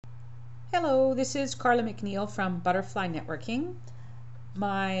Hello, this is Carla McNeil from Butterfly Networking.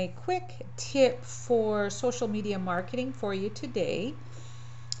 My quick tip for social media marketing for you today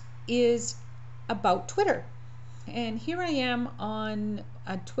is about Twitter. And here I am on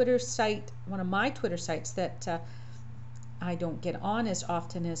a Twitter site, one of my Twitter sites that I don't get on as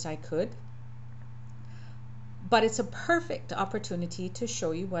often as I could. But it's a perfect opportunity to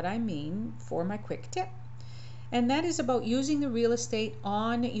show you what I mean for my quick tip. And that is about using the real estate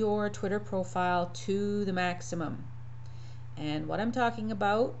on your Twitter profile to the maximum. And what I'm talking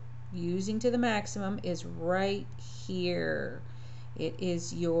about using to the maximum is right here. It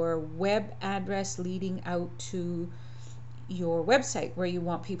is your web address leading out to your website where you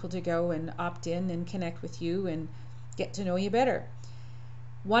want people to go and opt in and connect with you and get to know you better.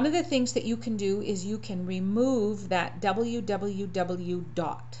 One of the things that you can do is you can remove that www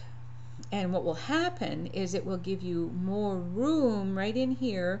dot. And what will happen is it will give you more room right in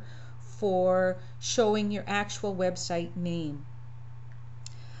here for showing your actual website name.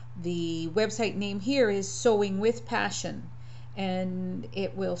 The website name here is Sewing with Passion, and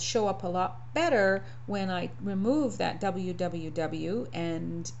it will show up a lot better when I remove that www,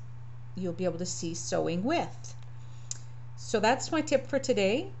 and you'll be able to see Sewing with. So that's my tip for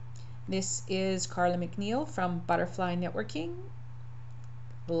today. This is Carla McNeil from Butterfly Networking.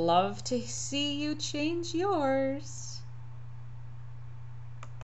 Love to see you change yours.